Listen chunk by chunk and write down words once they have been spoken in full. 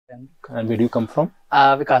And where do you come from?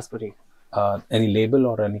 Vikaspuri. Any label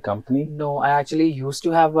or any company? No, I actually used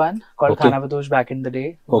to have one called Okay. Khana Badosh back in the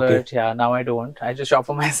day. Okay. But yeah, now I don't. I just shop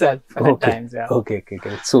for myself at Okay. times. Yeah. Okay.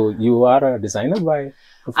 So you are a designer by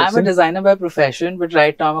profession? I'm a designer by profession, but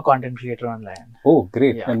right now I'm a content creator online. Oh,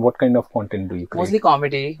 great. Yeah. And what kind of content do you create? Mostly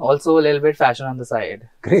comedy, also a little bit fashion on the side.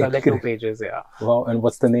 Great, So I have like 2 great. pages, yeah. Wow. And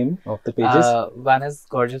what's the name of the pages? One is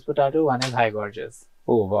Gorgeous Potato, one is Hi Gorgeous.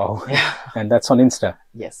 Oh, wow. Yeah. And that's on Insta?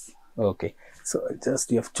 Yes. Okay. So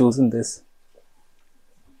you have chosen this.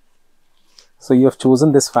 So you have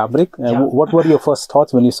chosen this fabric. Yeah. What were your first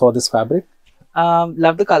thoughts when you saw this fabric?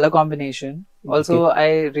 Love the color combination. Also,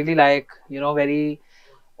 I really like, very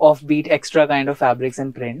offbeat extra kind of fabrics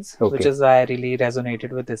and prints, which is why I really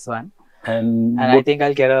resonated with this one. And I think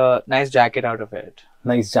I'll get a nice jacket out of it.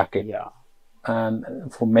 Nice jacket. Yeah.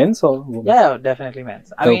 And for men's or women? Yeah, definitely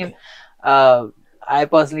men's. I mean, I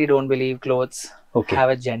personally don't believe clothes have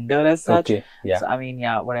a gender as such. Okay. Yeah. So, I mean,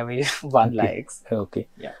 yeah, whatever one likes. Okay.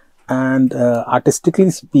 Yeah. And artistically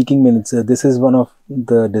speaking, this is one of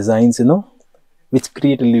the designs, which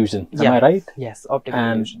create illusion. Am I right? Yes, optical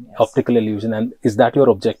illusion. Yes. Optical illusion. And is that your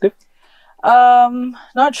objective?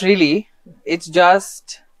 Not really. It's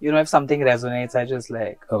just, if something resonates, I just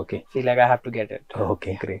feel like I have to get it.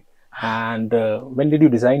 Okay, great. And when did you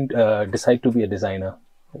decide to be a designer?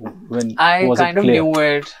 When I kind of knew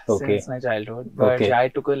it since my childhood, but yeah,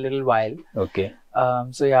 it took a little while. Okay.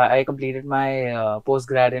 So yeah, I completed my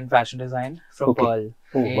postgrad in fashion design from Pearl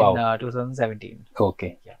in 2017.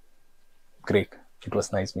 Okay. Yeah. Great. It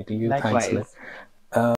was nice meeting you. Likewise. Thanks.